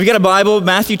If you got a Bible,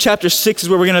 Matthew chapter 6 is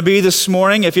where we're going to be this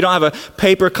morning. If you don't have a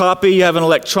paper copy, you have an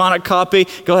electronic copy,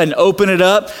 go ahead and open it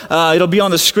up. It'll be on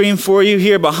the screen for you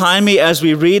here behind me as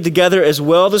we read together as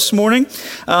well this morning.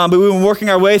 But we've been working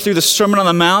our way through the Sermon on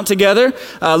the Mount together,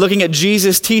 looking at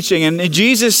Jesus' teaching. And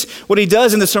Jesus, what he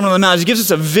does in the Sermon on the Mount is he gives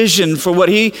us a vision for what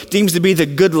he deems to be the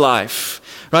good life.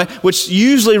 Right? Which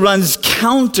usually runs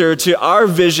counter to our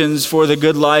visions for the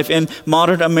good life in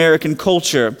modern American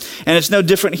culture. And it's no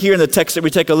different here in the text that we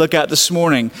take a look at this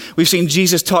morning. We've seen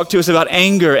Jesus talk to us about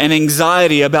anger and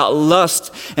anxiety, about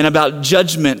lust and about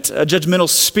judgment, a judgmental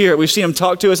spirit. We've seen him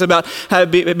talk to us about how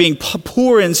being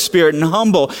poor in spirit and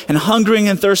humble and hungering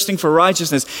and thirsting for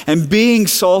righteousness and being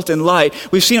salt and light.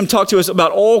 We've seen him talk to us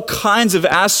about all kinds of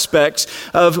aspects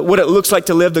of what it looks like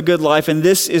to live the good life. And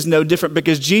this is no different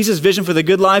because Jesus' vision for the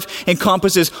good life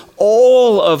encompasses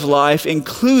all of life,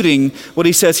 including what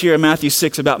he says here in Matthew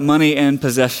 6 about money and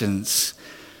possessions.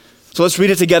 So let's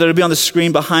read it together. It'll be on the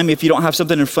screen behind me if you don't have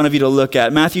something in front of you to look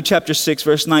at. Matthew chapter 6,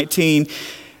 verse 19,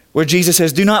 where Jesus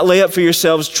says, "Do not lay up for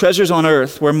yourselves treasures on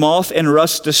earth where moth and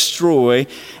rust destroy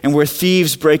and where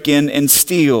thieves break in and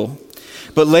steal.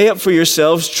 But lay up for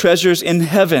yourselves treasures in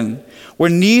heaven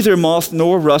where neither moth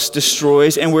nor rust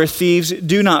destroys and where thieves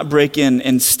do not break in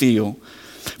and steal.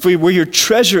 For where your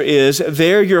treasure is,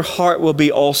 there your heart will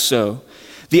be also.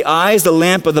 The eye is the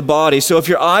lamp of the body. So if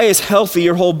your eye is healthy,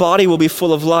 your whole body will be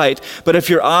full of light. But if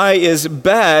your eye is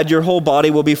bad, your whole body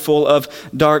will be full of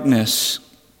darkness.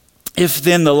 If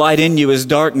then the light in you is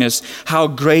darkness, how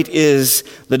great is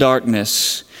the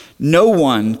darkness? No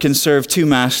one can serve two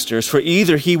masters, for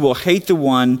either he will hate the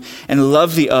one and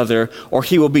love the other, or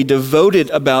he will be devoted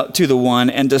to the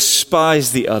one and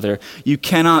despise the other. You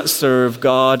cannot serve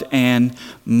God and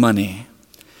money."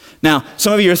 Now,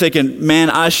 some of you are thinking, man,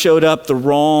 I showed up the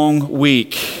wrong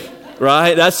week,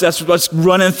 right? That's what's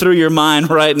running through your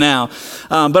mind right now.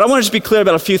 But I want to just be clear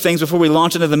about a few things before we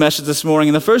launch into the message this morning.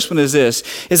 And the first one is this,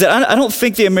 is that I don't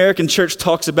think the American church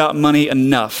talks about money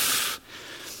enough.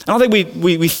 I don't think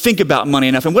we think about money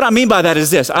enough. And what I mean by that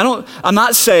is this. I'm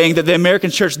not saying that the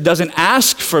American church doesn't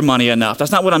ask for money enough.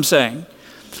 That's not what I'm saying.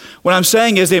 What I'm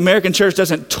saying is the American church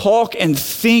doesn't talk and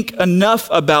think enough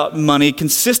about money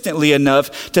consistently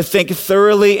enough to think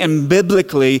thoroughly and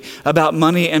biblically about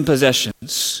money and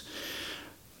possessions.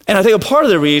 And I think a part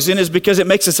of the reason is because it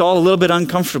makes us all a little bit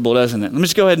uncomfortable, doesn't it? Let me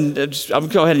just go ahead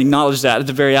and acknowledge that at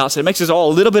the very outset. It makes us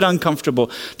all a little bit uncomfortable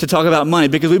to talk about money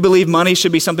because we believe money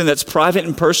should be something that's private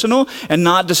and personal and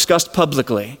not discussed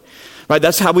publicly. Right?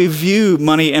 That's how we view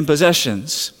money and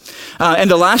possessions.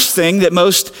 And the last thing that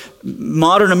most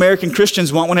modern American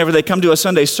Christians want whenever they come to a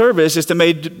Sunday service is to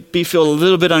make me feel a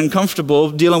little bit uncomfortable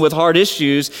dealing with hard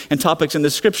issues and topics in the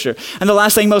scripture. And the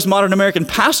last thing most modern American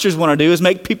pastors want to do is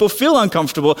make people feel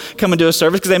uncomfortable coming to a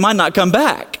service because they might not come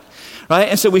back. Right?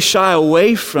 And so we shy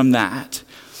away from that.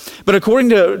 But according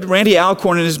to Randy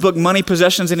Alcorn in his book, Money,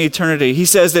 Possessions, and Eternity, he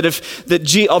says that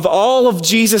of all of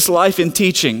Jesus' life and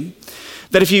teaching,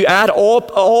 that if you add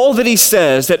all that he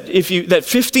says, that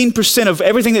 15% of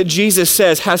everything that Jesus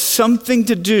says has something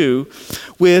to do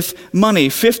with money.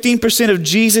 15% of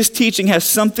Jesus' teaching has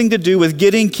something to do with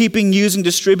getting, keeping, using,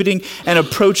 distributing, and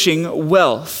approaching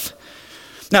wealth.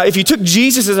 Now, if you took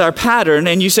Jesus as our pattern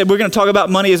and you said we're going to talk about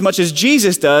money as much as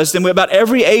Jesus does, then about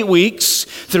every 8 weeks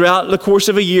throughout the course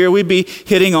of a year, we'd be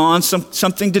hitting on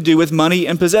something to do with money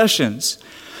and possessions.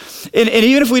 And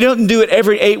even if we don't do it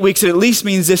every 8 weeks, it at least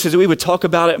means this, is that we would talk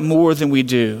about it more than we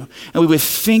do. And we would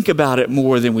think about it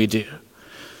more than we do.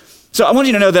 So I want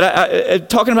you to know that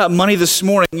talking about money this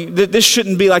morning, this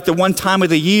shouldn't be like the one time of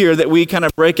the year that we kind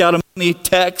of break out a money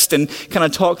text and kind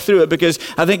of talk through it, because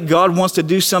I think God wants to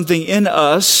do something in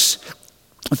us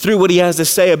through what he has to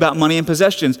say about money and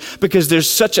possessions, because there's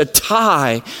such a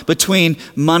tie between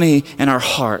money and our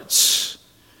hearts.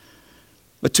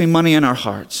 Between money and our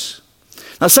hearts.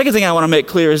 Now, the second thing I want to make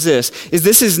clear is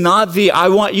this is not the "I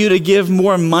want you to give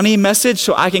more money" message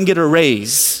so I can get a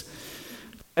raise.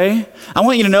 Okay? I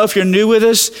want you to know, if you're new with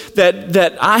us,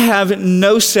 that I have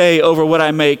no say over what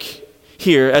I make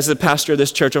here as the pastor of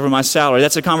this church, over my salary.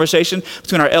 That's a conversation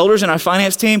between our elders and our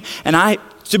finance team, and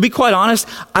to be quite honest,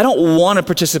 I don't want to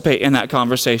participate in that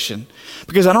conversation,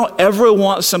 because I don't ever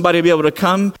want somebody to be able to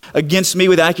come against me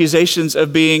with accusations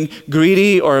of being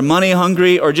greedy or money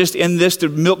hungry or just in this to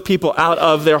milk people out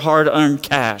of their hard-earned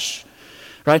cash.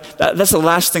 Right? That's the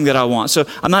last thing that I want. So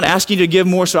I'm not asking you to give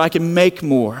more so I can make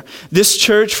more. This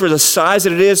church, for the size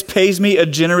that it is, pays me a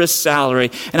generous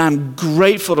salary, and I'm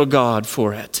grateful to God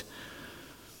for it.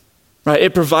 Right?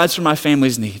 It provides for my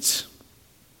family's needs.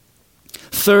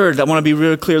 Third, I want to be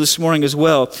really clear this morning as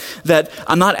well, that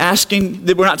we're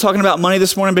not talking about money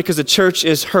this morning because the church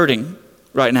is hurting.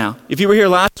 right now. If you were here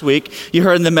last week, you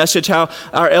heard in the message how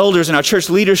our elders and our church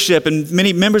leadership and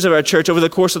many members of our church over the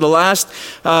course of the last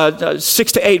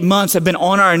 6 to 8 months have been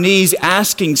on our knees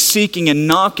asking, seeking, and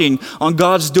knocking on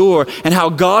God's door, and how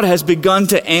God has begun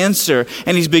to answer,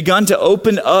 and he's begun to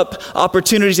open up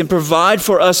opportunities and provide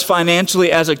for us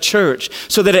financially as a church,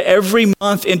 so that every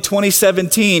month in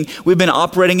 2017, we've been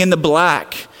operating in the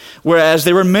black, whereas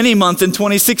there were many months in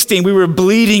 2016 we were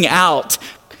bleeding out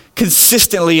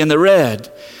consistently in the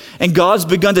red. And God's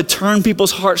begun to turn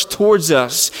people's hearts towards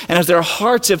us. And as their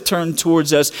hearts have turned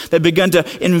towards us, they've begun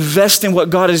to invest in what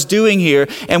God is doing here.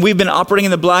 And we've been operating in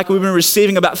the black. We've been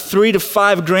receiving about $3,000 to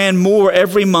 $5,000 more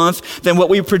every month than what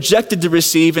we projected to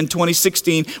receive in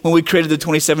 2016 when we created the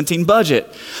 2017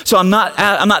 budget. So I'm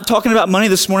not talking about money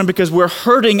this morning because we're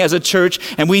hurting as a church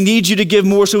and we need you to give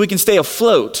more so we can stay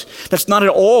afloat. That's not at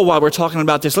all why we're talking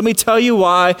about this. Let me tell you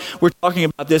why we're talking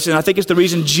about this. And I think it's the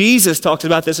reason Jesus talks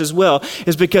about this as well,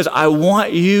 is because I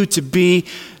want you to be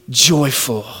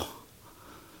joyful.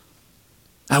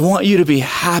 I want you to be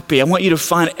happy. I want you to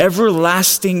find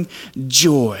everlasting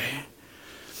joy.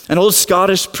 An old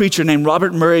Scottish preacher named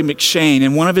Robert Murray McCheyne,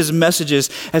 in one of his messages,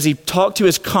 as he talked to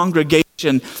his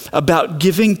congregation about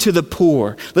giving to the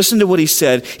poor, listen to what he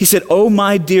said. He said, "Oh,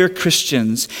 my dear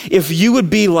Christians, if you would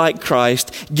be like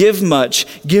Christ, give much,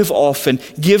 give often,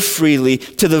 give freely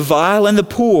to the vile and the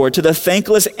poor, to the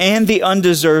thankless and the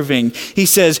undeserving." He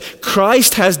says,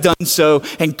 Christ has done so,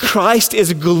 and Christ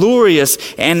is glorious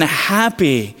and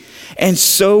happy, and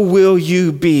so will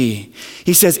you be.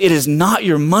 He says, it is not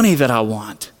your money that I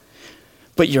want,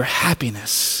 but your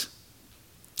happiness.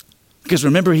 Because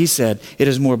remember, he said, it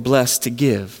is more blessed to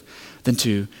give than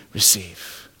to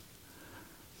receive.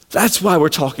 That's why we're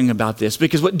talking about this,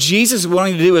 because what Jesus is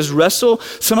wanting to do is wrestle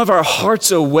some of our hearts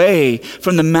away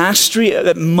from the mastery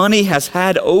that money has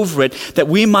had over it, that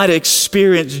we might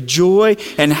experience joy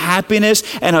and happiness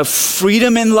and a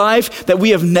freedom in life that we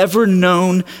have never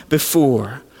known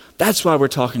before. That's why we're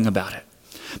talking about it.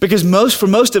 Because for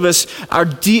most of us,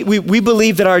 we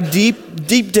believe that our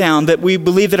deep down, that we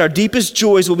believe that our deepest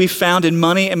joys will be found in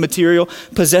money and material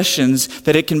possessions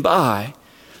that it can buy.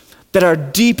 That our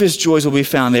deepest joys will be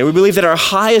found there. We believe that our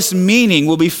highest meaning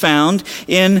will be found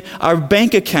in our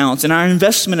bank accounts and our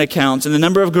investment accounts and the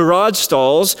number of garage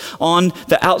stalls on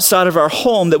the outside of our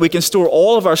home that we can store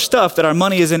all of our stuff that our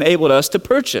money has enabled us to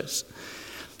purchase.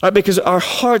 Right, because our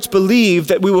hearts believe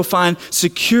that we will find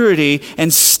security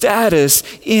and status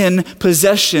in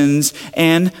possessions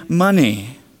and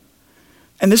money.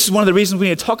 And this is one of the reasons we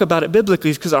need to talk about it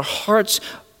biblically, is because our hearts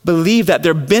believe that.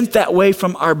 They're bent that way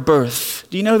from our birth.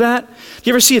 Do you know that? Do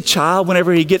you ever see a child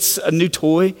whenever he gets a new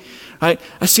toy? Right?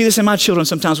 I see this in my children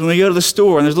sometimes when we go to the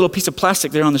store and there's a little piece of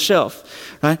plastic there on the shelf.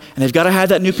 Right? And they've got to have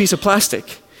that new piece of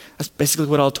plastic. That's basically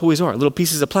what all toys are, little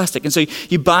pieces of plastic. And so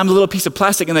you buy them a little piece of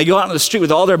plastic and they go out on the street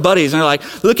with all their buddies and they're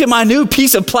like, look at my new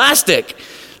piece of plastic.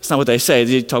 That's not what they say.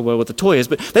 They talk about what the toy is,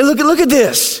 but they look at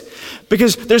this.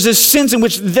 Because there's this sense in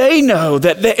which they know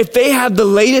that if they have the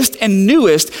latest and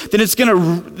newest, then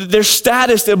their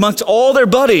status amongst all their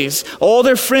buddies, all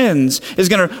their friends, is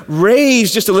going to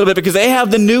raise just a little bit because they have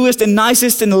the newest and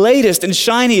nicest and latest and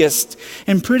shiniest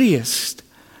and prettiest.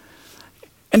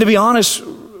 And to be honest,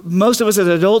 most of us as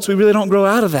adults, we really don't grow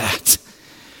out of that,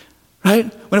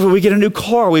 right? Whenever we get a new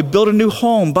car, we build a new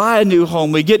home, buy a new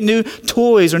home, we get new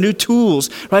toys or new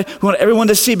tools, right? We want everyone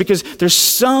to see, because there's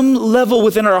some level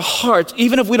within our hearts,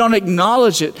 even if we don't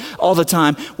acknowledge it all the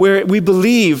time, where we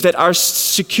believe that our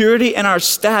security and our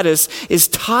status is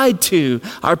tied to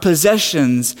our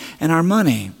possessions and our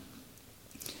money.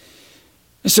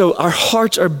 And so our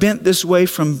hearts are bent this way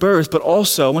from birth, but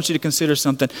also I want you to consider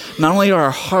something. Not only are our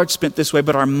hearts bent this way,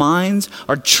 but our minds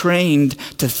are trained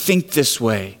to think this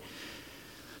way.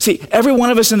 See, every one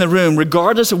of us in the room,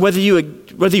 regardless of whether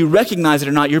you recognize it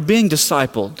or not, you're being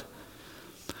discipled.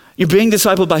 You're being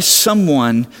discipled by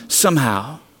someone,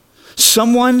 somehow.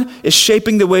 Someone is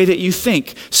shaping the way that you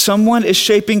think. Someone is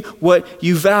shaping what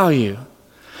you value.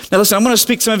 Now listen, I'm going to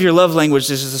speak some of your love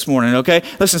languages this morning, okay?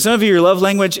 Listen, some of your love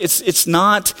language, it's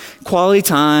not quality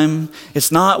time. It's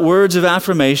not words of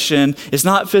affirmation. It's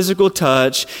not physical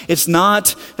touch. It's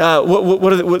not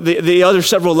what are the other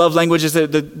several love languages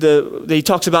that he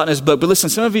talks about in his book. But listen,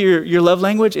 some of your love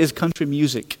language is country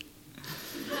music,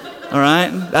 all right?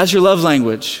 That's your love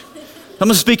language. I'm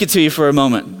going to speak it to you for a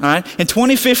moment, all right? In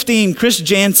 2015, Chris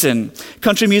Jansen,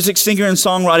 country music singer and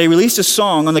songwriter, released a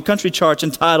song on the country charts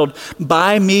entitled,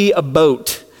 "Buy Me a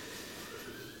Boat."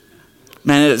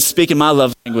 Man, it's speaking my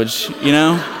love language, you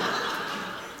know?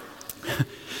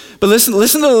 But listen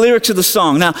to the lyrics of the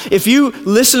song. Now, if you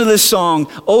listen to this song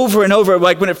over and over,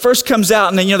 like when it first comes out,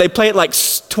 and then they play it like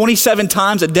 27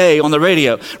 times a day on the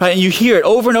radio, right? And you hear it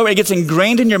over and over, and it gets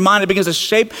ingrained in your mind. It begins to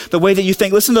shape the way that you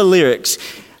think. Listen to the lyrics.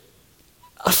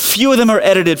 A few of them are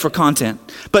edited for content,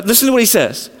 but listen to what he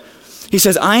says. He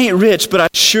says, I ain't rich, but I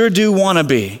sure do want to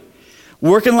be.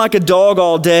 Working like a dog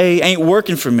all day ain't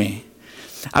working for me.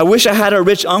 I wish I had a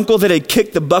rich uncle that had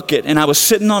kicked the bucket and I was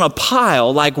sitting on a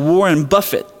pile like Warren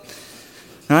Buffett.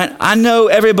 All right? I know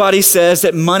everybody says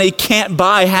that money can't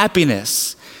buy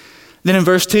happiness. Then in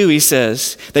verse 2 he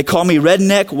says, they call me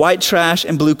redneck, white trash,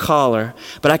 and blue collar,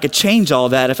 but I could change all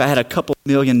that if I had a couple $1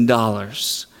 million.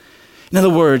 In other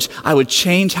words, I would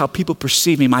change how people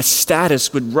perceive me. My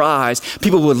status would rise.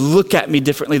 People would look at me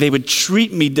differently. They would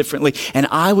treat me differently. And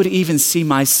I would even see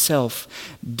myself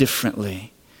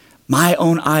differently. My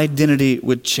own identity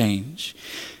would change.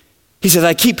 He says,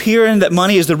 I keep hearing that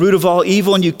money is the root of all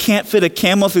evil and you can't fit a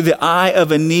camel through the eye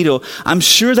of a needle. I'm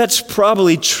sure that's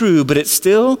probably true, but it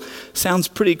still sounds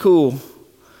pretty cool.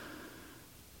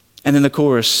 And then the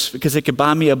chorus, because it could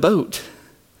buy me a boat.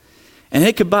 And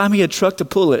it could buy me a truck to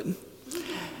pull it.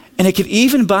 And it could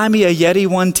even buy me a Yeti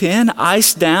 110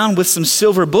 iced down with some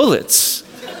silver bullets.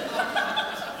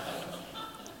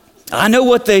 I know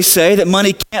what they say, that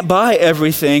money can't buy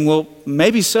everything. Well,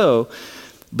 maybe so,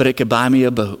 but it could buy me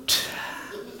a boat.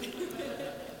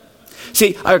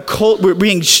 See, our cult,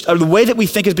 the way that we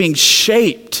think is being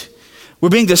shaped. We're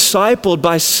being discipled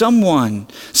by someone,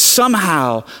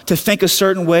 somehow, to think a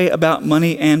certain way about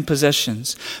money and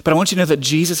possessions. But I want you to know that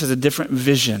Jesus has a different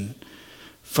vision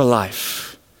for life.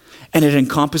 And it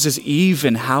encompasses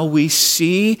even how we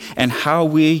see and how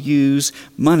we use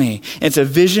money. It's a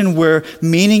vision where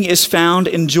meaning is found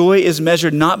and joy is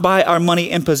measured not by our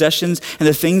money and possessions and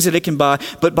the things that it can buy,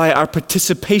 but by our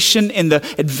participation in the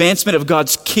advancement of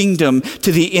God's kingdom to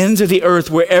the ends of the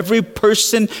earth, where every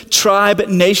person, tribe,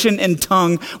 nation, and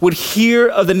tongue would hear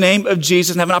of the name of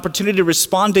Jesus and have an opportunity to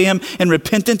respond to him in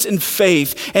repentance and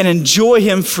faith and enjoy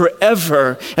him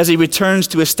forever as he returns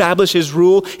to establish his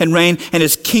rule and reign and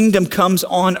his kingdom comes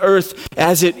on earth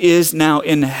as it is now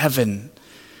in heaven.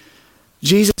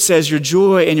 Jesus says your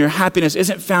joy and your happiness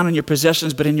isn't found in your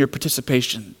possessions, but in your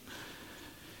participation,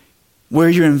 where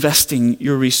you're investing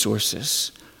your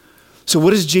resources. So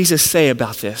what does Jesus say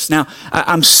about this? Now,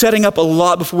 I'm setting up a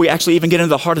lot before we actually even get into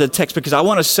the heart of the text, because I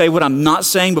want to say what I'm not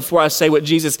saying before I say what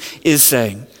Jesus is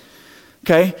saying.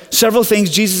 Okay? Several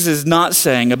things Jesus is not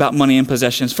saying about money and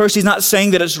possessions. First, he's not saying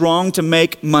that it's wrong to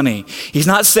make money. He's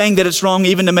not saying that it's wrong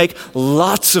even to make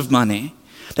lots of money.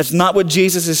 That's not what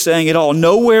Jesus is saying at all.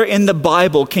 Nowhere in the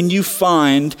Bible can you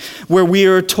find where we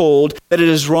are told that it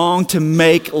is wrong to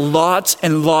make lots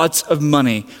and lots of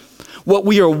money. What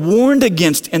we are warned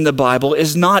against in the Bible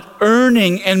is not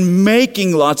earning and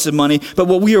making lots of money, but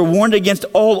what we are warned against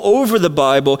all over the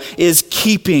Bible is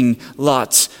keeping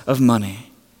lots of money.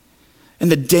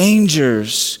 And the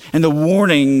dangers and the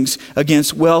warnings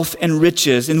against wealth and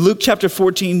riches. In Luke chapter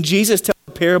 14, Jesus tells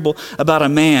a parable about a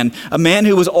man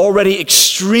who was already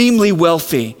extremely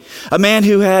wealthy, a man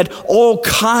who had all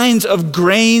kinds of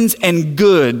grains and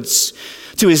goods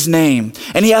to his name,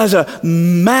 and he has a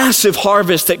massive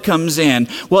harvest that comes in.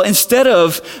 Well, instead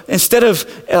of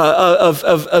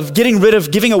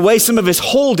giving away some of his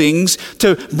holdings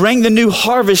to bring the new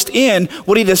harvest in,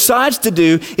 what he decides to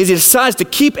do is he decides to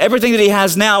keep everything that he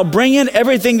has now, bring in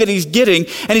everything that he's getting,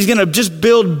 and he's going to just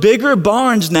build bigger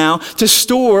barns now to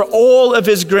store all of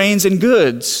his grains and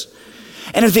goods.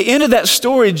 And at the end of that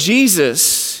story,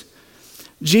 Jesus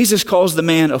calls the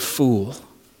man a fool.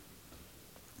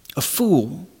 A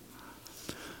fool.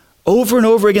 Over and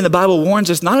over again, the Bible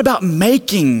warns us not about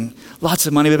making lots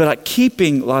of money, but about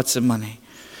keeping lots of money.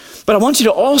 But I want you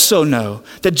to also know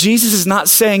that Jesus is not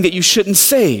saying that you shouldn't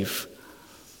save.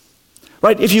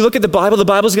 Right? If you look at the Bible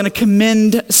is going to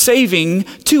commend saving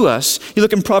to us. You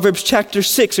look in Proverbs chapter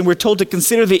 6, and we're told to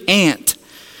consider the ant.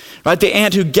 Right? The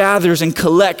ant who gathers and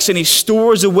collects and he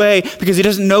stores away because he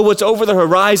doesn't know what's over the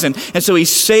horizon. And so he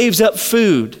saves up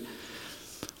food.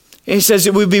 He says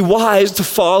it would be wise to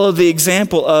follow the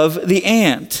example of the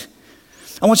ant.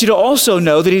 I want you to also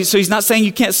know that he's not saying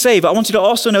you can't save. I want you to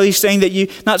also know he's saying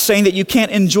that not saying that you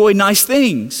can't enjoy nice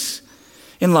things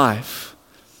in life.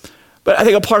 But I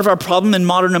think a part of our problem in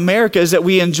modern America is that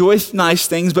we enjoy nice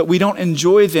things, but we don't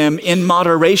enjoy them in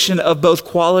moderation of both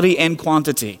quality and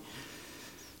quantity.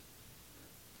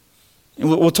 And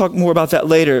we'll talk more about that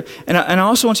later. And I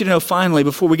also want you to know, finally,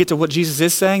 before we get to what Jesus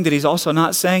is saying, that he's also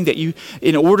not saying that you,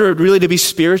 in order really to be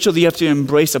spiritual, that you have to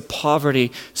embrace a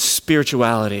poverty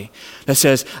spirituality that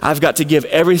says, I've got to give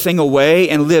everything away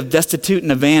and live destitute in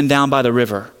a van down by the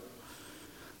river.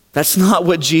 That's not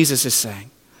what Jesus is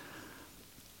saying.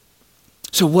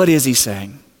 So what is he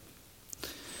saying?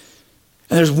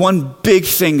 And there's one big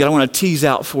thing that I want to tease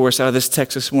out for us out of this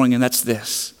text this morning, and that's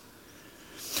this.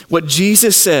 What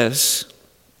Jesus says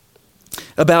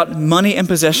about money and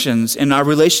possessions and our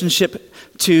relationship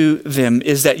to them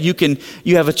is that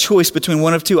you have a choice between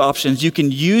one of two options. You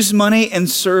can use money and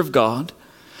serve God,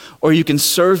 or you can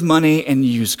serve money and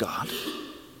use God.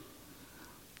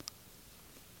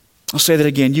 I'll say that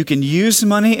again. You can use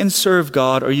money and serve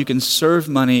God, or you can serve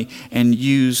money and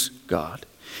use God.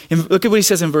 And look at what he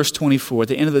says in verse 24, at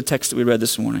the end of the text that we read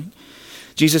this morning.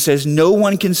 Jesus says, no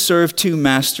one can serve two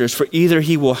masters, for either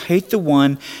he will hate the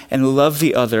one and love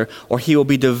the other, or he will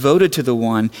be devoted to the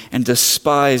one and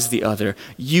despise the other.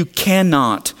 You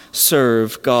cannot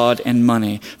serve God and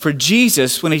money. For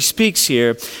Jesus, when he speaks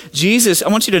here, I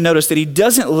want you to notice that he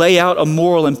doesn't lay out a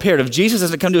moral imperative. Jesus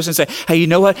doesn't come to us and say, hey, you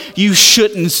know what? You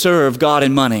shouldn't serve God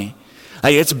and money.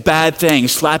 Like, it's a bad thing,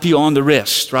 slap you on the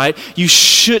wrist, right? You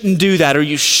shouldn't do that, or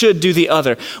you should do the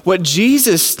other. What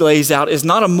Jesus lays out is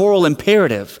not a moral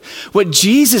imperative. What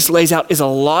Jesus lays out is a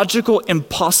logical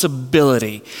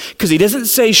impossibility. Because he doesn't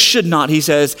say should not, he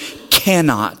says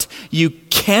cannot. You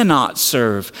cannot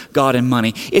serve God and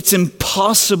money. It's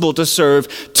impossible to serve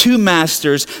two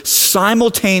masters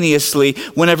simultaneously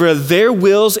whenever their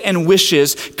wills and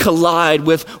wishes collide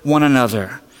with one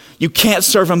another. You can't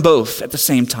serve them both at the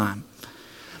same time.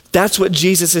 That's what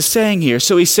Jesus is saying here.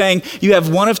 So he's saying you have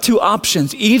one of two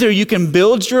options. Either you can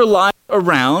build your life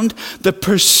around the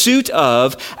pursuit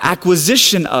of,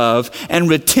 acquisition of, and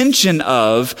retention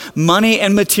of money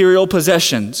and material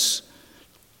possessions.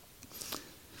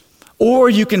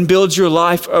 Or you can build your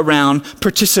life around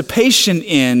participation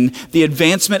in the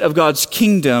advancement of God's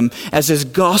kingdom as his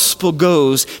gospel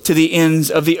goes to the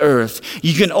ends of the earth.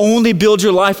 You can only build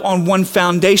your life on one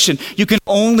foundation. You can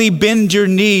only bend your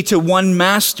knee to one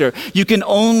master. You can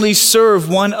only serve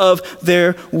one of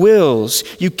their wills.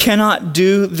 You cannot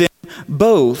do them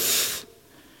both.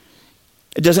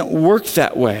 It doesn't work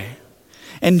that way.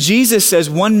 And Jesus says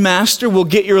one master will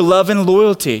get your love and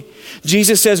loyalty.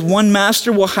 Jesus says one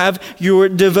master will have your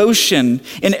devotion.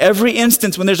 In every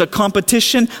instance, when there's a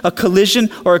competition, a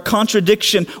collision, or a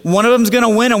contradiction, one of them's going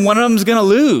to win and one of them's going to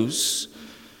lose.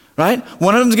 Right?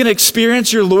 One of them's going to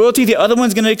experience your loyalty. The other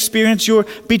one's going to experience your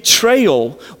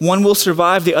betrayal. One will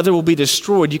survive. The other will be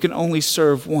destroyed. You can only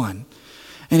serve one.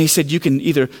 And he said you can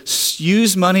either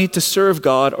use money to serve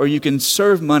God, or you can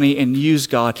serve money and use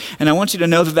God. And I want you to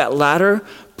know that that latter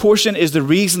portion is the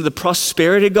reason the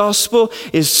prosperity gospel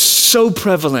is so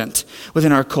prevalent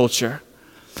within our culture.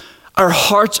 Our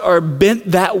hearts are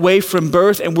bent that way from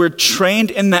birth, and we're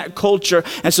trained in that culture.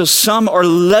 And so some are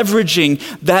leveraging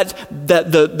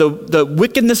the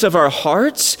wickedness of our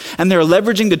hearts, and they're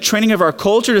leveraging the training of our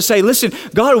culture to say, listen,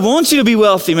 God wants you to be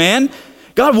wealthy, man.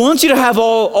 God wants you to have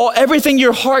everything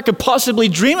your heart could possibly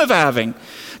dream of having.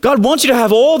 God wants you to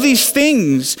have all these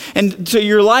things, and so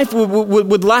your life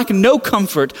would lack no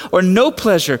comfort or no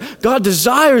pleasure. God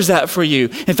desires that for you.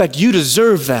 In fact, you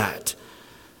deserve that.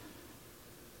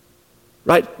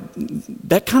 Right?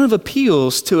 That kind of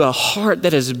appeals to a heart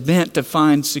that is bent to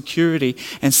find security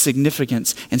and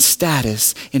significance and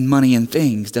status in money and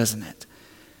things, doesn't it?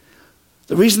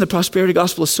 The reason the prosperity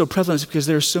gospel is so prevalent is because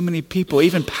there are so many people,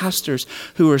 even pastors,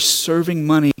 who are serving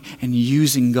money and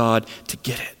using God to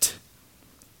get it.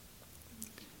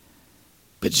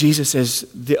 But Jesus says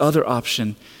the other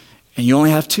option, and you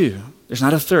only have two. There's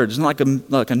not a third. There's not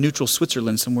like a neutral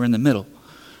Switzerland somewhere in the middle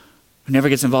who never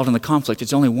gets involved in the conflict.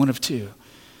 It's only one of two.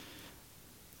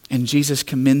 And Jesus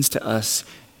commends to us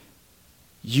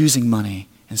using money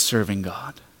and serving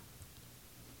God.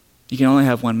 You can only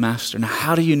have one master. Now,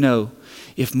 how do you know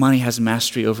if money has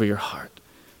mastery over your heart?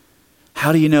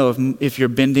 How do you know if you're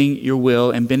bending your will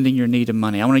and bending your knee to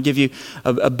money? I want to give you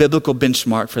a biblical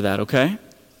benchmark for that, okay?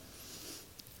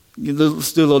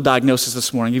 Let's do a little diagnosis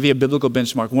this morning. I'll give you a biblical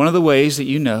benchmark. One of the ways that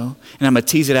you know, and I'm going to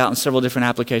tease it out in several different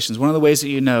applications, one of the ways that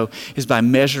you know is by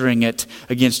measuring it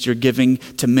against your giving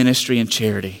to ministry and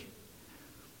charity.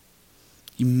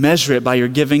 You measure it by your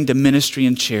giving to ministry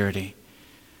and charity.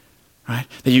 Right?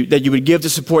 That you would give to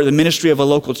support the ministry of a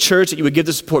local church, that you would give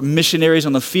to support missionaries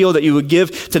on the field, that you would give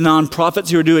to nonprofits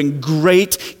who are doing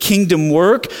great kingdom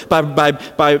work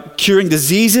by curing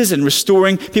diseases and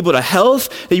restoring people to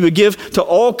health, that you would give to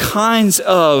all kinds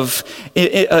of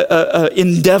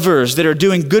endeavors that are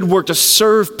doing good work to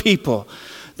serve people.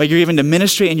 But you're giving to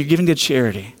ministry and you're giving to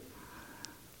charity.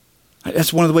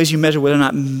 That's one of the ways you measure whether or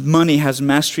not money has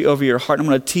mastery over your heart. I'm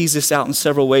going to tease this out in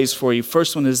several ways for you.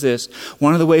 First one is this.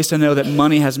 One of the ways to know that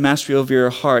money has mastery over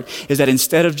your heart is that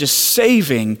instead of just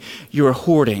saving, you're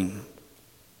hoarding.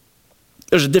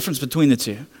 There's a difference between the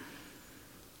two.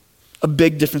 A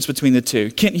big difference between the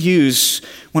two. Kent Hughes,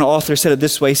 one author, said it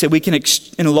this way. He said, we can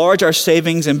enlarge our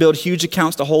savings and build huge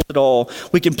accounts to hold it all.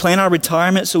 We can plan our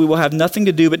retirement so we will have nothing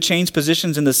to do but change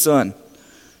positions in the sun.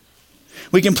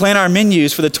 We can plan our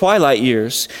menus for the twilight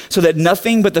years so that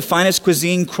nothing but the finest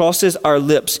cuisine crosses our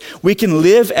lips. We can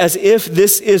live as if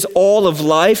this is all of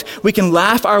life. We can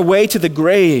laugh our way to the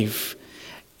grave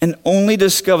and only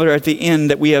discover at the end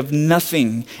that we have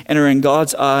nothing and are in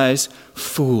God's eyes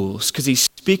fools. Because he's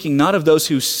speaking not of those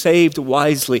who saved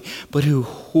wisely, but who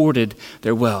hoarded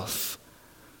their wealth.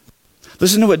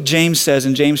 Listen to what James says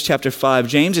in James chapter 5.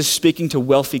 James is speaking to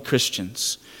wealthy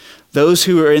Christians. Those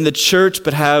who are in the church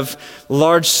but have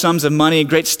large sums of money and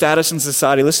great status in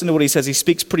society. Listen to what he says. He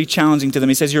speaks pretty challenging to them.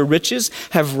 He says, your riches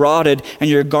have rotted and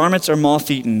your garments are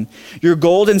moth-eaten. Your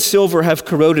gold and silver have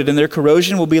corroded and their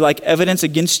corrosion will be like evidence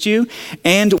against you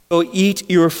and will eat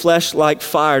your flesh like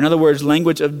fire. In other words,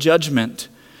 language of judgment.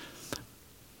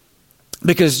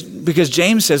 Because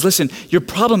James says, listen, your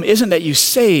problem isn't that you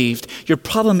saved. Your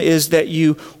problem is that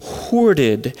you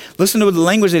hoarded. Listen to the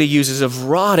language that he uses of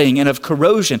rotting and of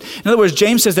corrosion. In other words,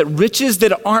 James says that riches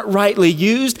that aren't rightly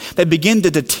used, they begin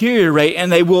to deteriorate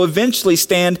and they will eventually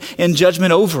stand in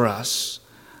judgment over us.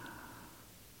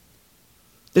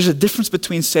 There's a difference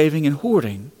between saving and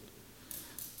hoarding.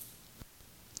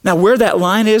 Now, where that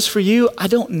line is for you, I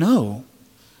don't know.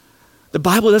 The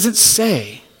Bible doesn't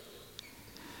say.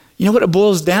 You know what it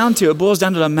boils down to? It boils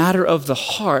down to the matter of the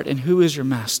heart and who is your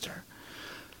master,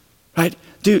 right?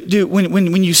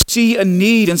 When you see a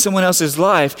need in someone else's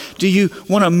life, do you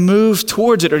want to move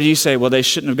towards it, or do you say, well, they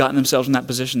shouldn't have gotten themselves in that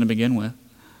position to begin with?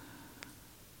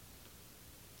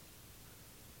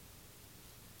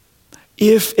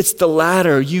 If it's the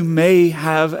latter, you may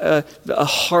have a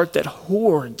heart that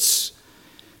hoards.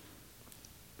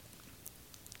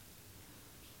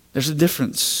 There's a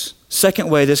difference. Second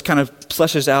way this kind of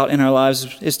fleshes out in our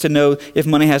lives is to know if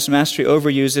money has mastery over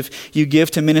you is if you give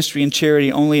to ministry and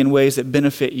charity only in ways that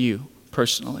benefit you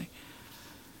personally.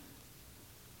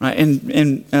 Right?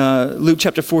 In Luke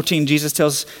chapter 14, Jesus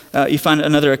tells, you find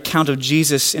another account of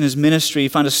Jesus in his ministry. You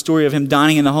find a story of him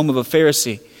dining in the home of a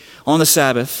Pharisee on the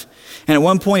Sabbath. And at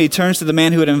one point he turns to the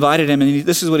man who had invited him, and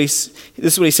this is what he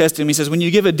says to him. He says, when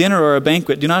you give a dinner or a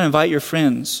banquet, do not invite your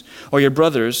friends or your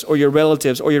brothers or your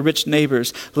relatives or your rich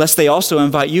neighbors, lest they also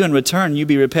invite you in return, you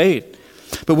be repaid.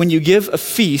 But when you give a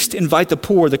feast, invite the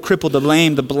poor, the crippled, the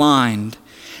lame, the blind,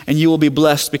 and you will be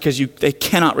blessed because they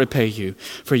cannot repay you,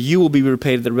 for you will be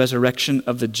repaid at the resurrection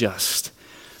of the just.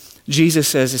 Jesus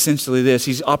says essentially this.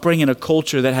 He's operating in a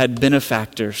culture that had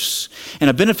benefactors. And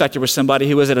a benefactor was somebody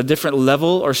who was at a different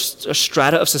level or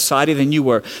strata of society than you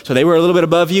were. So they were a little bit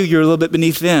above you, you're a little bit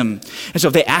beneath them. And so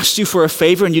if they asked you for a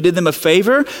favor and you did them a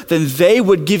favor, then they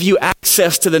would give you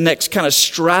access to the next kind of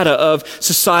strata of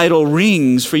societal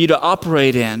rings for you to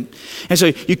operate in. And so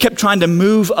you kept trying to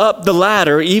move up the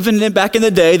ladder. Even back in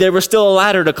the day, there was still a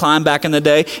ladder to climb back in the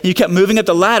day. You kept moving up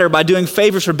the ladder by doing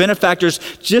favors for benefactors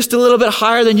just a little bit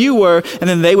higher than you were, and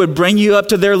then they would bring you up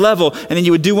to their level. And then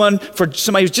you would do one for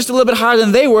somebody who's just a little bit higher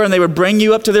than they were, and they would bring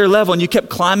you up to their level, and you kept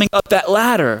climbing up that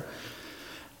ladder.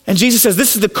 And Jesus says,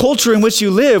 this is the culture in which you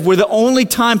live, where the only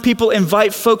time people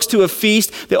invite folks to a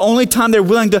feast, the only time they're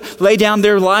willing to lay down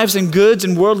their lives and goods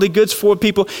and worldly goods for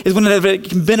people is when it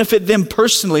can benefit them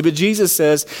personally. But Jesus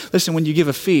says, listen, when you give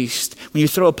a feast, when you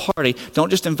throw a party,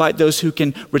 don't just invite those who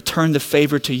can return the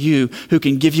favor to you, who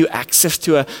can give you access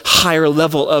to a higher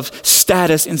level of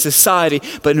status in society,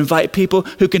 but invite people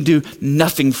who can do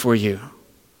nothing for you.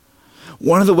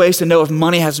 One of the ways to know if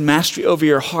money has mastery over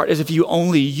your heart is if you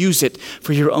only use it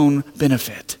for your own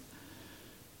benefit.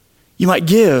 You might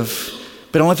give,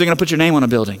 but only if they're going to put your name on a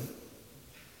building.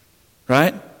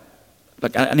 Right?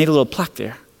 Like, I need a little plaque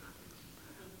there.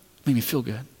 Make me feel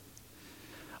good.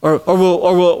 Or we'll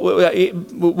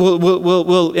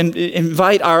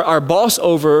invite our boss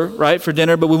over, right, for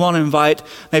dinner, but we want to invite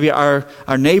maybe our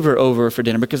neighbor over for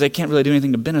dinner because they can't really do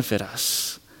anything to benefit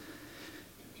us.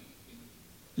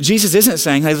 Jesus isn't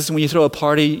saying, hey, listen, when you throw a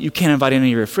party, you can't invite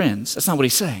any of your friends. That's not what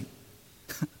he's saying.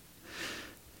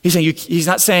 He's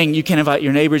not saying you can't invite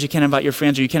your neighbors, you can't invite your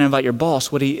friends, or you can't invite your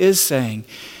boss. What he is saying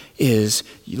is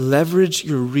you leverage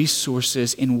your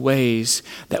resources in ways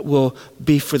that will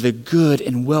be for the good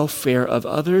and welfare of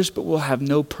others, but will have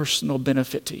no personal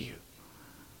benefit to you.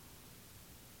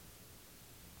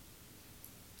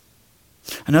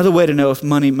 Another way to know if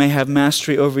money may have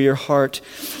mastery over your heart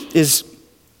is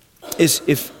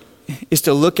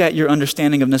to look at your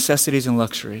understanding of necessities and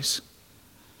luxuries.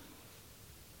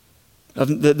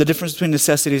 Of the difference between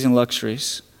necessities and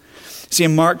luxuries. See,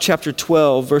 in Mark chapter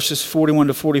 12, verses 41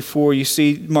 to 44, you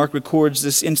see Mark records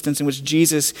this instance in which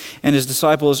Jesus and his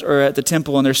disciples are at the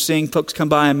temple and they're seeing folks come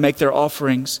by and make their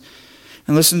offerings.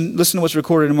 And listen to what's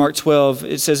recorded in Mark 12.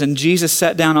 It says, "And Jesus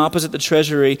sat down opposite the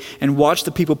treasury and watched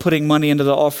the people putting money into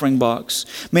the offering box.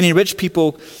 Many rich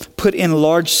people put in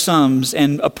large sums,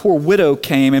 and a poor widow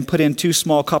came and put in 2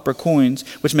 small copper coins,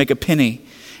 which make a penny.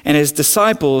 And his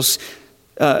disciples,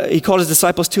 he called his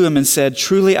disciples to him and said,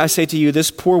 'Truly I say to you,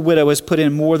 this poor widow has put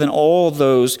in more than all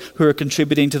those who are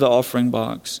contributing to the offering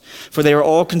box. For they are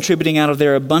all contributing out of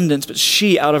their abundance, but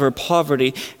she, out of her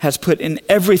poverty, has put in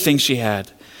everything she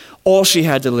had, all she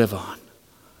had to live on.'"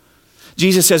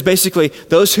 Jesus says basically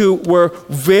those who were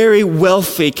very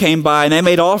wealthy came by and they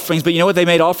made offerings, but you know what they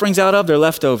made offerings out of? Their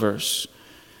leftovers.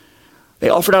 They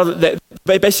offered out of that.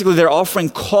 Basically, their offering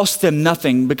cost them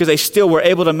nothing because they still were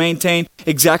able to maintain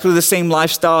exactly the same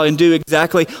lifestyle and do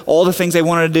exactly all the things they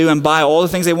wanted to do and buy all the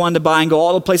things they wanted to buy and go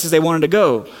all the places they wanted to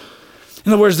go.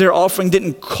 In other words, their offering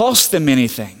didn't cost them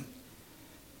anything.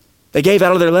 They gave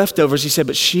out of their leftovers, he said,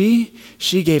 but she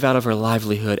gave out of her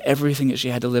livelihood. Everything that she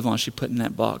had to live on, she put in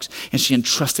that box. And she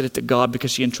entrusted it to God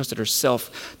because she entrusted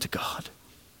herself to God.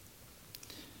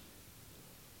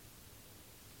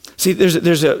 See,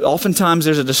 oftentimes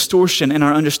there's a distortion in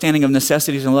our understanding of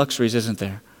necessities and luxuries, isn't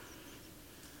there?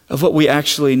 Of what we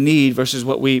actually need versus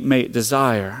what we may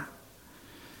desire.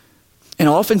 And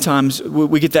oftentimes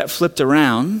we get that flipped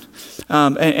around.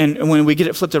 And when we get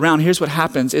it flipped around, here's what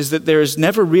happens, is that there's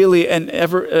never really an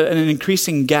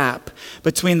increasing gap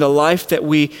between the life that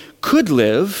we could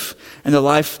live and the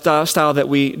lifestyle that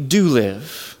we do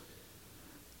live.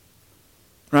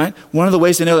 Right? One of the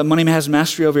ways to know that money has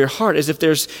mastery over your heart is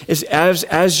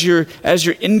as your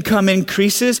income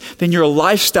increases, then your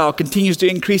lifestyle continues to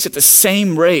increase at the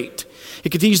same rate. It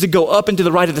continues to go up and to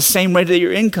the right at the same rate that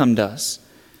your income does.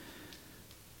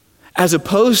 As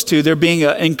opposed to there being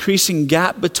an increasing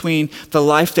gap between the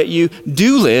life that you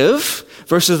do live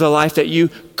versus the life that you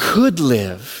could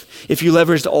live if you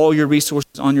leveraged all your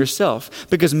resources on yourself.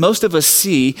 Because most of us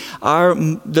see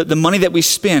the money that we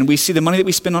see the money that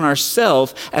we spend on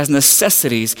ourselves as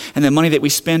necessities, and the money that we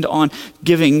spend on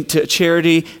giving to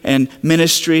charity and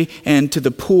ministry and to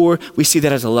the poor, we see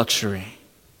that as a luxury.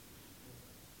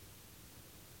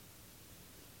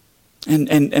 And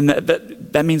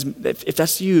that means if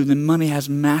that's you, then money has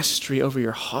mastery over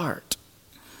your heart.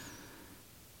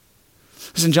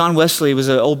 Listen, John Wesley was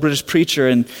an old British preacher,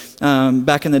 and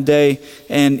back in the day,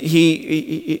 and he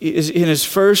is in his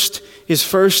first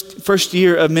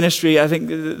year of ministry. I think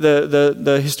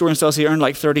the historian tells he earned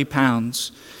like 30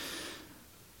 pounds.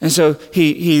 And so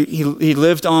he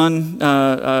lived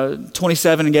on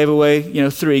 27 and gave away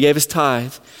 3. He gave his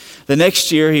tithe. The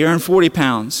next year he earned 40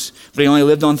 pounds, but he only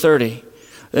lived on 30.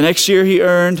 The next year he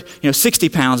earned 60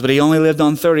 pounds, but he only lived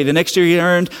on 30. The next year he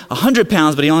earned 100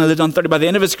 pounds, but he only lived on 30. By the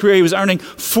end of his career, he was earning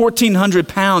 1,400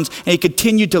 pounds, and he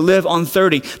continued to live on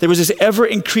 30. There was this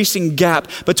ever-increasing gap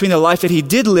between the life that he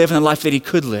did live and the life that he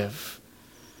could live,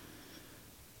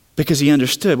 because he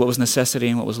understood what was necessity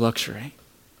and what was luxury.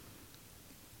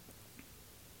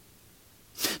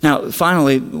 Now,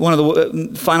 finally, one of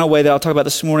the final way that I'll talk about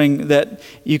this morning that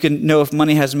you can know if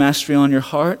money has mastery on your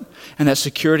heart and that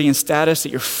security and status that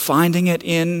you're finding it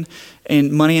in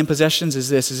money and possessions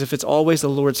is if it's always the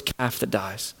Lord's calf that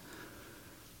dies.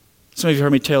 Some of you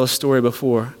heard me tell a story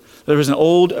before. There was an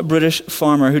old British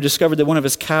farmer who discovered that one of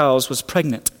his cows was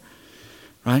pregnant,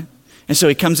 right? And so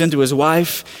he comes into his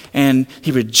wife and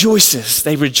he rejoices.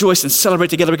 They rejoice and celebrate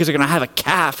together because they're going to have a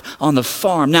calf on the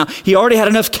farm. Now, he already had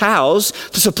enough cows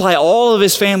to supply all of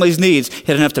his family's needs. He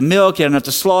had enough to milk, he had enough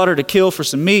to slaughter, to kill for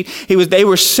some meat. They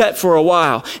were set for a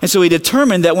while. And so he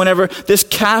determined that whenever this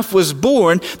calf was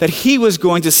born, that he was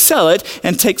going to sell it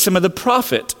and take some of the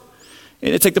profit.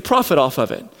 Take the profit off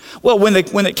of it. Well, when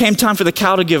it came time for the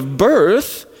cow to give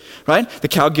birth, right? The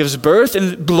cow gives birth,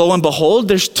 and lo and behold,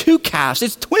 there's 2 calves.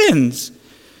 It's twins,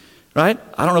 right?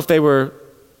 I don't know if they were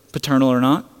paternal or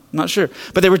not. I'm not sure.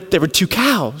 But they were 2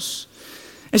 cows.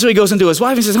 And so he goes into his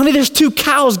wife and says, "Honey, there's 2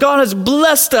 cows. God has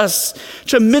blessed us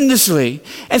tremendously.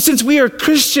 And since we are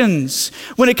Christians,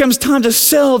 when it comes time to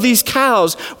sell these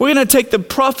cows, we're going to take the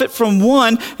profit from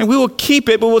one and we will keep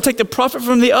it, but we'll take the profit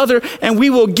from the other and we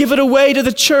will give it away to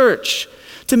the church,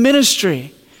 to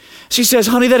ministry." She says,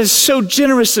 "Honey, that is so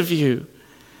generous of you."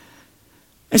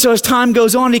 And so as time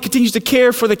goes on, he continues to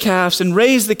care for the calves and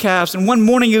raise the calves. And one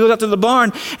morning he goes out to the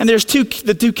barn and the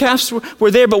 2 calves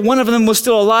were there, but one of them was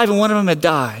still alive and one of them had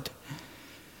died.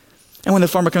 And when the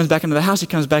farmer comes back into the house, he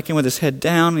comes back in with his head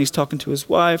down and he's talking to his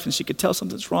wife and she could tell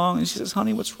something's wrong. And she says,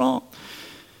 "Honey, what's wrong?"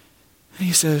 And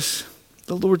he says,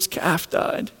 "The Lord's calf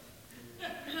died."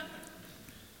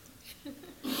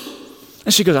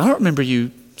 And she goes, I don't remember you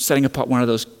setting apart one of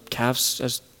those calves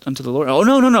as unto the Lord. Oh,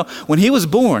 no. When he was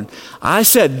born, I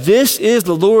said, this is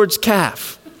the Lord's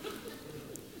calf.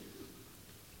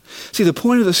 See, the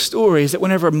point of the story is that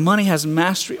whenever money has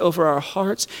mastery over our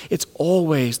hearts, it's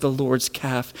always the Lord's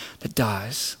calf that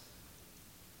dies.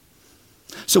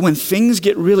 So when things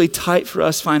get really tight for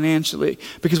us financially,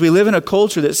 because we live in a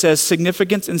culture that says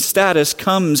significance and status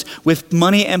comes with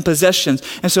money and possessions.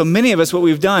 And so many of us, what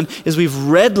we've done is we've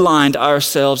redlined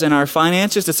ourselves and our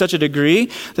finances to such a degree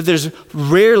that there's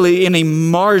rarely any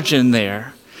margin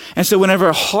there. And so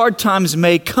whenever hard times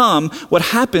may come, what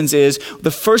happens is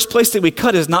the first place that we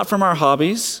cut is not from our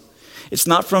hobbies. It's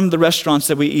not from the restaurants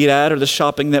that we eat at or the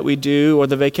shopping that we do or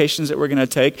the vacations that we're going to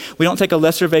take. We don't take a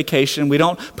lesser vacation. We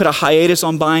don't put a hiatus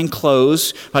on buying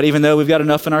clothes, right? Even though we've got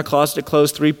enough in our closet to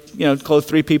clothe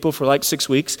three people for like 6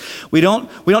 weeks. We don't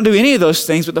do any of those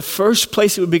things, but the first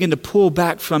place that we begin to pull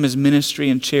back from is ministry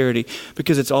and charity,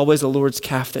 because it's always the Lord's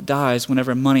calf that dies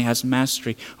whenever money has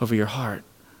mastery over your heart.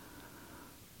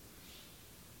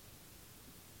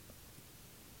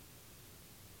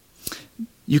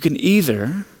 You can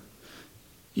either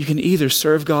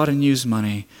serve God and use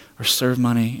money, or serve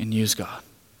money and use God.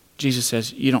 Jesus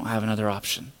says you don't have another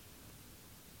option.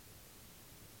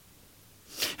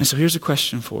 And so here's a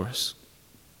question for us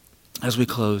as we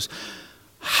close.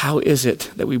 How is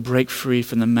it that we break free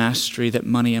from the mastery that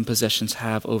money and possessions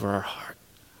have over our heart?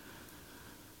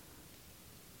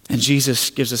 And Jesus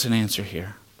gives us an answer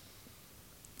here.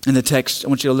 In the text, I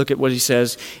want you to look at what he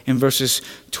says in verses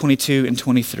 22 and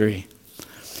 23.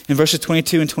 In verses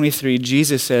 22 and 23,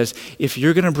 Jesus says, if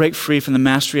you're going to break free from the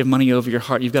mastery of money over your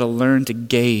heart, you've got to learn to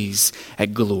gaze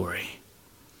at glory.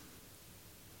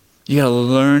 You got to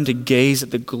learn to gaze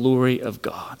at the glory of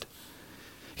God.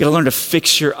 You got to learn to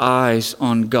fix your eyes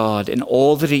on God and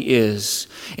all that he is,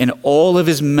 and all of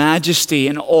his majesty,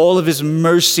 and all of his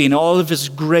mercy, and all of his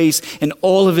grace, and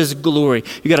all of his glory.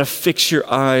 You got to fix your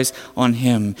eyes on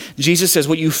him. Jesus says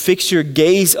what you fix your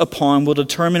gaze upon will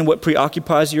determine what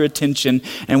preoccupies your attention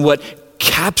and what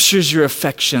captures your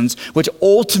affections, which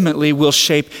ultimately will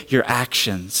shape your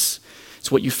actions.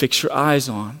 It's what you fix your eyes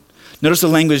on. Notice the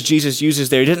language Jesus uses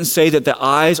there. He didn't say that the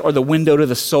eyes are the window to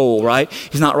the soul, right?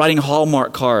 He's not writing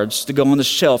Hallmark cards to go on the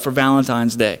shelf for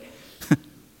Valentine's Day. He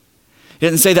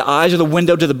didn't say the eyes are the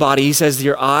window to the body. He says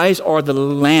your eyes are the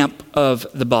lamp of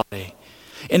the body.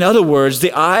 In other words,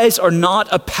 the eyes are not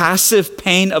a passive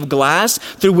pane of glass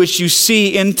through which you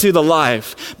see into the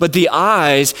life, but the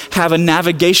eyes have a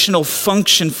navigational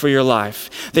function for your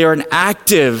life. They are an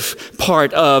active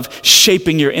part of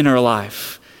shaping your inner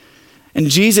life. And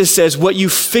Jesus says what you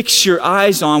fix your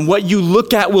eyes on, what you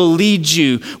look at will lead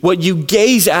you. What you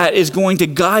gaze at is going to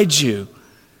guide you.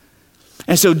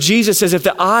 And so Jesus says if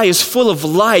the eye is full of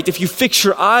light, if you fix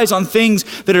your eyes on things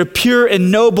that are pure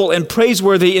and noble and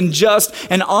praiseworthy and just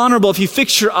and honorable, if you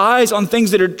fix your eyes on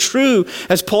things that are true,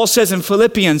 as Paul says in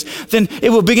Philippians, then it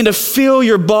will begin to fill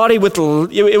your body with,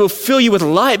 it will fill you with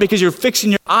light, because you're fixing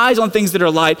your eyes on things that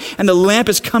are light, and the lamp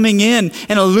is coming in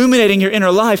and illuminating your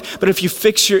inner life. But if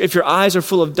your eyes are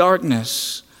full of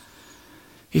darkness,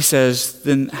 he says,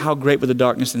 then how great would the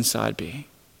darkness inside be?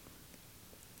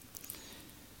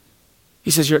 He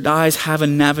says your eyes have a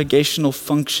navigational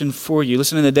function for you.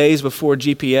 Listen, in the days before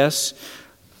GPS,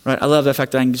 right? I love the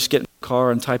fact that I can just get in the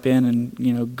car and type in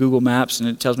and Google Maps, and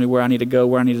it tells me where I need to go,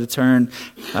 where I need to turn,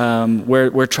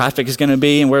 where traffic is going to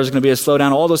be, and where there's going to be a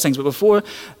slowdown, all those things. But before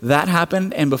that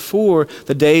happened, and before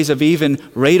the days of even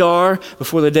radar,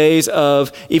 before the days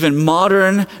of even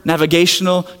modern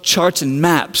navigational charts and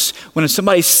maps, when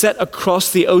somebody set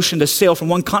across the ocean to sail from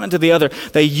one continent to the other,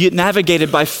 they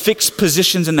navigated by fixed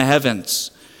positions in the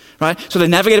heavens, right? So they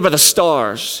navigated by the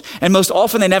stars, and most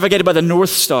often they navigated by the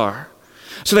North Star.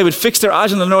 So they would fix their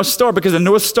eyes on the North Star, because the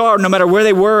North Star, no matter where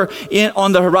they were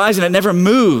on the horizon, it never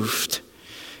moved.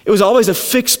 It was always a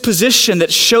fixed position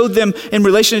that showed them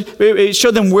it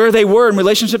showed them where they were in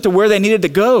relationship to where they needed to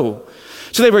go.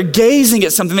 So they were gazing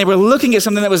at something, they were looking at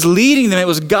something that was leading them, it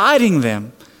was guiding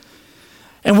them.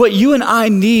 And what you and I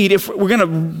need, if we're going to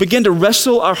begin to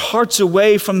wrestle our hearts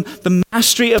away from the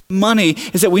mastery of money,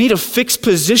 is that we need a fixed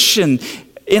position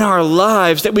in our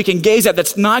lives that we can gaze at,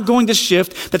 that's not going to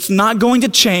shift, that's not going to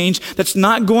change, that's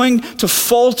not going to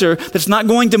falter, that's not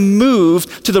going to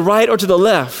move to the right or to the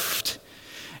left.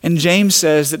 And James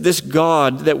says that this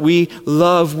God that we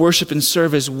love, worship, and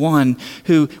serve is one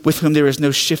with whom there is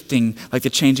no shifting, like the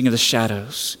changing of the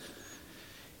shadows.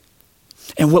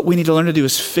 And what we need to learn to do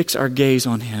is fix our gaze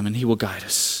on him, and he will guide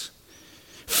us.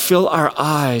 Fill our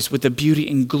eyes with the beauty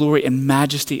and glory and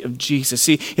majesty of Jesus.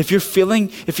 See, if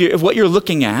what you're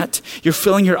looking at, you're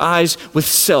filling your eyes with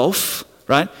self,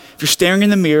 right? If you're staring in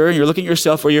the mirror and you're looking at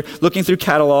yourself, or you're looking through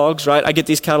catalogs, right? I get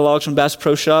these catalogs from Bass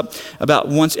Pro Shop about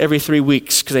once every 3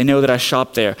 weeks because they know that I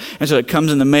shop there. And so it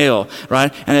comes in the mail,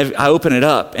 right? And I open it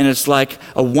up and it's like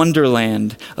a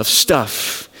wonderland of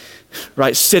stuff,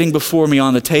 right, sitting before me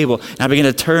on the table. And I begin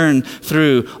to turn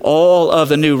through all of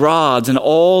the new rods and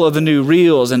all of the new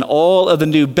reels and all of the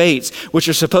new baits, which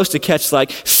are supposed to catch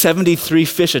like 73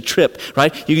 fish a trip,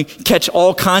 right? You can catch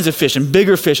all kinds of fish and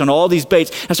bigger fish on all these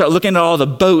baits. I start looking at all the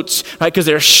boats, right, because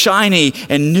they're shiny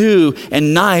and new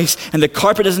and nice, and the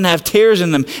carpet doesn't have tears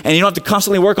in them, and you don't have to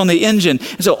constantly work on the engine.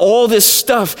 And so all this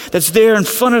stuff that's there in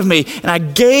front of me, and I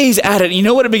gaze at it, and you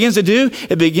know what it begins to do?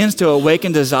 It begins to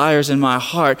awaken desires in my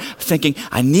heart, thinking,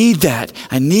 I need that,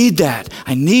 I need that,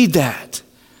 I need that.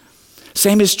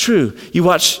 Same is true. You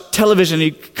watch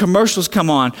television, commercials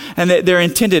come on, and they're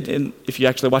intended, and if you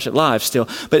actually watch it live still,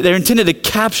 but they're intended to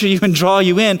capture you and draw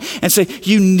you in and say,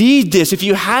 you need this. If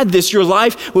you had this, your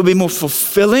life would be more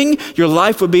fulfilling, your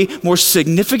life would be more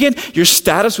significant, your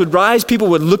status would rise, people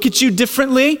would look at you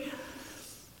differently,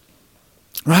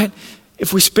 right?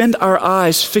 If we spend our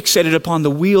eyes fixated upon the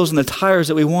wheels and the tires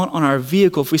that we want on our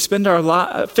vehicle, if we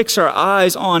fix our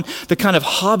eyes on the kind of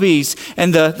hobbies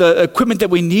and the equipment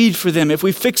that we need for them, if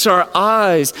we fix our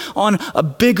eyes on a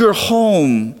bigger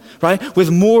home, right, with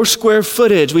more square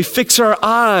footage, we fix our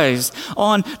eyes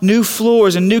on new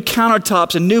floors and new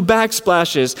countertops and new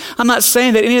backsplashes. I'm not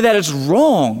saying that any of that is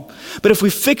wrong, but if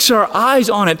we fix our eyes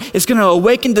on it, it's going to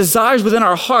awaken desires within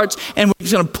our hearts and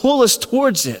it's going to pull us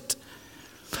towards it.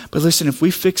 But listen, if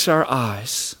we fix our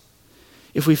eyes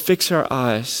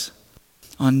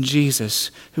on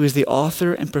Jesus, who is the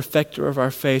author and perfecter of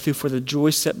our faith, who for the joy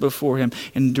set before him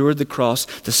endured the cross,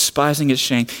 despising its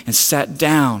shame, and sat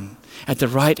down at the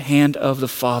right hand of the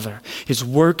Father, his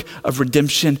work of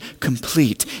redemption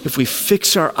complete. If we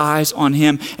fix our eyes on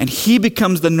him and he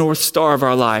becomes the North Star of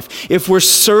our life, if we're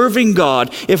serving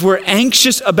God, if we're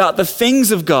anxious about the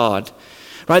things of God,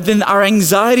 right, then our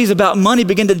anxieties about money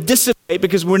begin to dissipate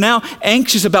because we're now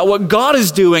anxious about what God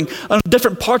is doing on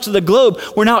different parts of the globe.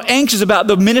 We're now anxious about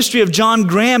the ministry of John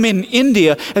Graham in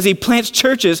India as he plants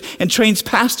churches and trains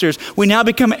pastors. We now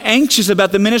become anxious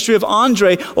about the ministry of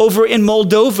Andre over in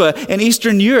Moldova and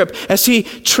Eastern Europe as he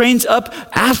trains up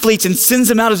athletes and sends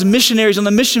them out as missionaries on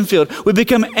the mission field. We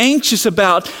become anxious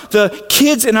about the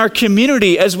kids in our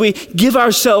community as we give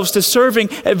ourselves to serving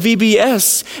at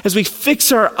VBS, as we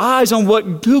fix our eyes on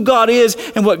who God is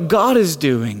and what God is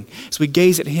doing. As we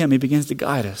gaze at him, he begins to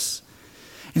guide us.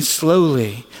 And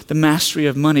slowly, the mastery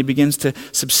of money begins to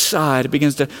subside. It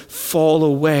begins to fall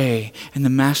away. And the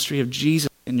mastery of Jesus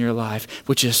in your life,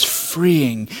 which is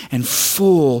freeing and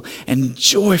full and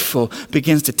joyful,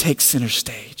 begins to take center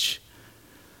stage.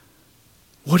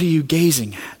 What are you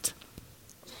gazing at?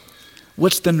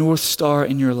 What's the North Star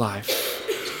in your life?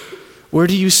 Where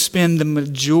do you spend the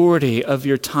majority of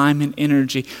your time and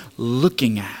energy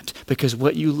looking at? Because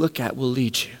what you look at will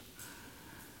lead you.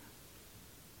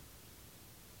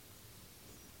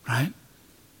 Right?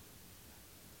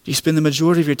 Do you spend the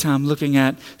majority of your time looking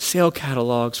at sale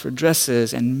catalogs for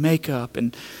dresses and makeup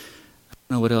and I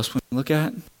don't know what else we look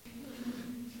at?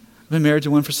 I've been married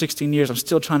to one for 16 years. I'm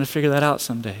still trying to figure that out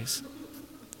some days.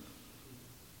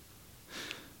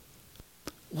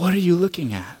 What are you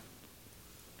looking at?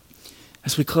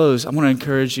 As we close, I want to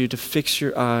encourage you to fix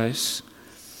your eyes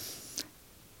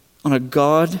on a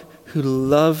God who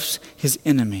loves his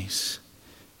enemies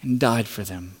and died for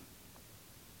them,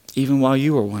 even while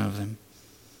you were one of them.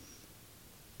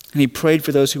 And he prayed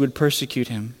for those who would persecute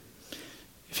him.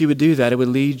 If you would do that, it would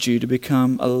lead you to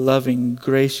become a loving,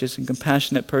 gracious, and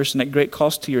compassionate person at great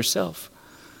cost to yourself.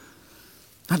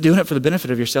 Not doing it for the benefit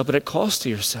of yourself, but at cost to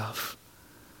yourself.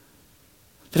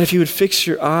 That if you would fix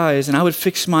your eyes, and I would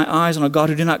fix my eyes on a God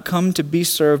who did not come to be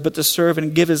served, but to serve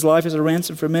and give his life as a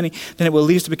ransom for many, then it will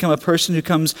lead us to become a person who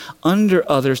comes under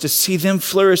others, to see them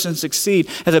flourish and succeed,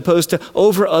 as opposed to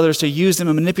over others, to use them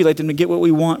and manipulate them to get what we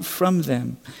want from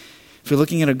them. If you're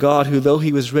looking at a God who, though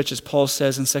he was rich, as Paul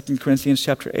says in 2 Corinthians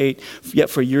chapter 8, yet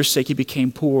for your sake he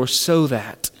became poor, so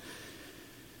that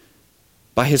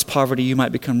by his poverty you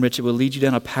might become rich, it will lead you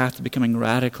down a path to becoming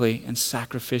radically and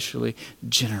sacrificially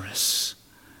generous.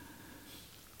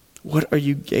 What are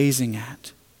you gazing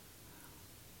at?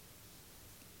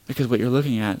 Because what you're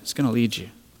looking at is going to lead you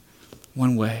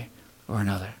one way or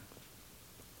another.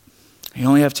 You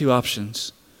only have two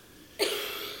options.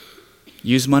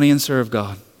 Use money and serve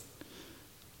God,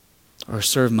 or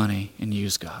serve money and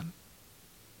use God.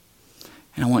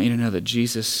 And I want you to know that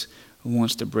Jesus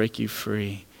wants to break you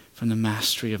free from the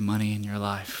mastery of money in your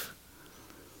life.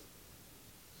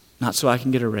 Not so I can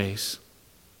get a raise.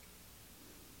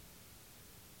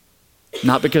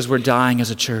 Not because we're dying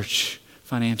as a church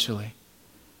financially,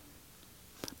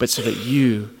 but so that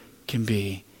you can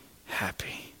be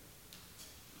happy.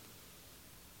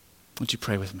 Would you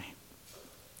pray with me?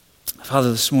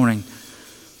 Father, this morning,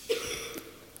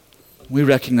 we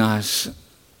recognize,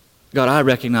 God, I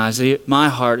recognize that my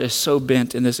heart is so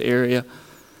bent in this area.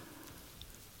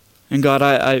 And God,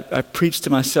 I preach to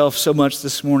myself so much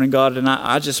this morning, God, and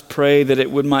I just pray that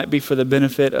it might be for the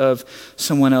benefit of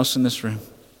someone else in this room.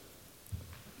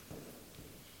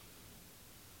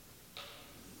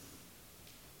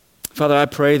 Father, I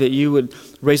pray that you would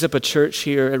raise up a church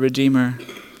here at Redeemer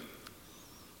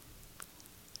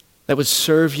that would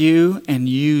serve you and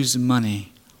use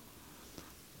money.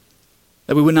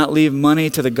 That we would not leave money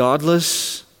to the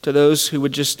godless, to those who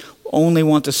would just only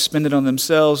want to spend it on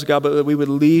themselves, God, but that we would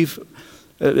leave,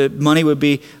 that money would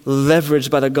be leveraged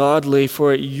by the godly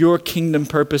for your kingdom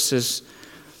purposes,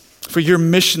 for your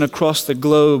mission across the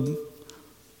globe,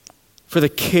 for the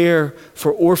care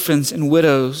for orphans and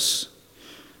widows.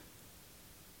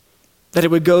 That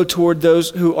it would go toward those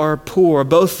who are poor,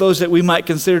 both those that we might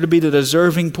consider to be the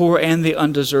deserving poor and the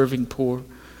undeserving poor.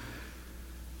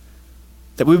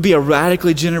 That we would be a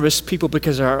radically generous people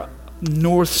because our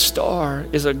North Star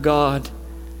is a God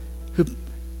who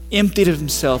emptied of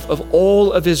himself of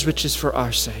all of his riches for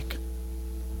our sake.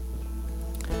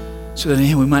 So that in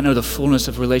him we might know the fullness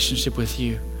of relationship with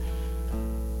you.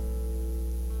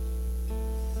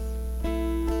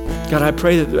 God, I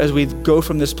pray that as we go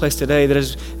from this place today, that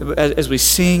as we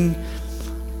sing,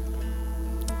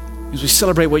 as we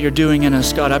celebrate what you're doing in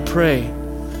us, God, I pray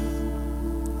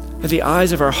that the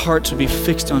eyes of our hearts would be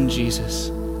fixed on Jesus.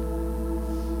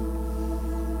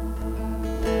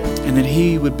 And that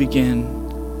he would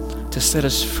begin to set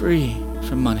us free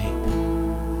from money,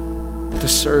 to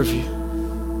serve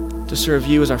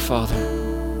you as our Father.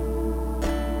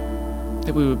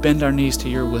 That we would bend our knees to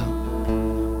your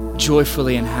will,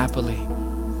 joyfully and happily,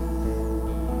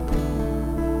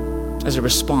 as a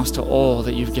response to all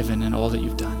that you've given and all that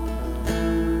you've done.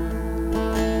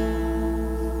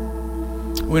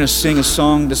 We're going to sing a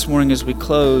song this morning as we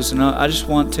close, and I just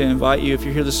want to invite you, if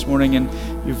you're here this morning and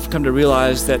you've come to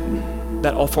realize that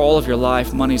for all of your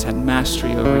life, money's had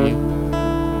mastery over you.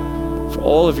 For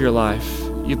all of your life,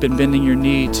 you've been bending your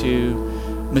knee to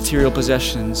material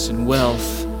possessions and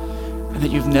wealth, and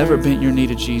that you've never bent your knee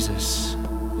to Jesus.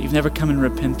 You've never come in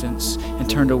repentance and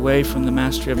turned away from the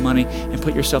mastery of money and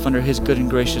put yourself under his good and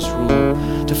gracious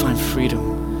rule to find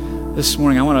freedom. This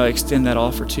morning, I want to extend that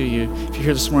offer to you. If you're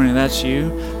here this morning and that's you,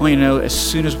 I want you to know as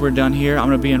soon as we're done here, I'm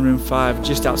going to be in room 5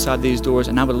 just outside these doors,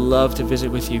 and I would love to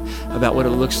visit with you about what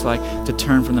it looks like to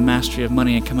turn from the mastery of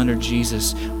money and come under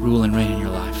Jesus' rule and reign in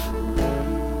your life.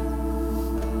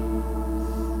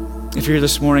 If you're here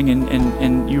this morning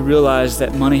and you realize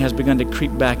that money has begun to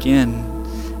creep back in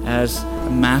as a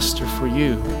master for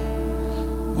you,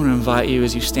 I want to invite you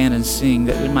as you stand and sing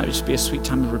that it might just be a sweet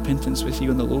time of repentance with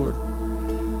you and the Lord.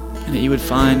 And that you would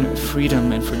find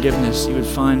freedom and forgiveness. You would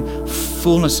find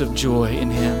fullness of joy in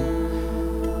him.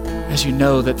 As you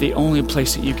know that the only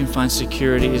place that you can find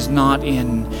security is not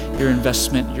in your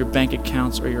investment, your bank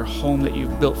accounts, or your home that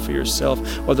you've built for yourself,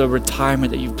 or the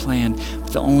retirement that you've planned.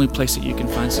 But the only place that you can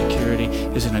find security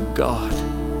is in a God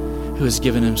who has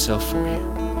given himself for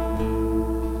you.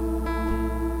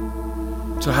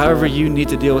 So however you need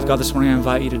to deal with God this morning, I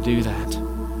invite you to do that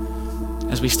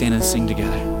as we stand and sing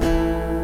together.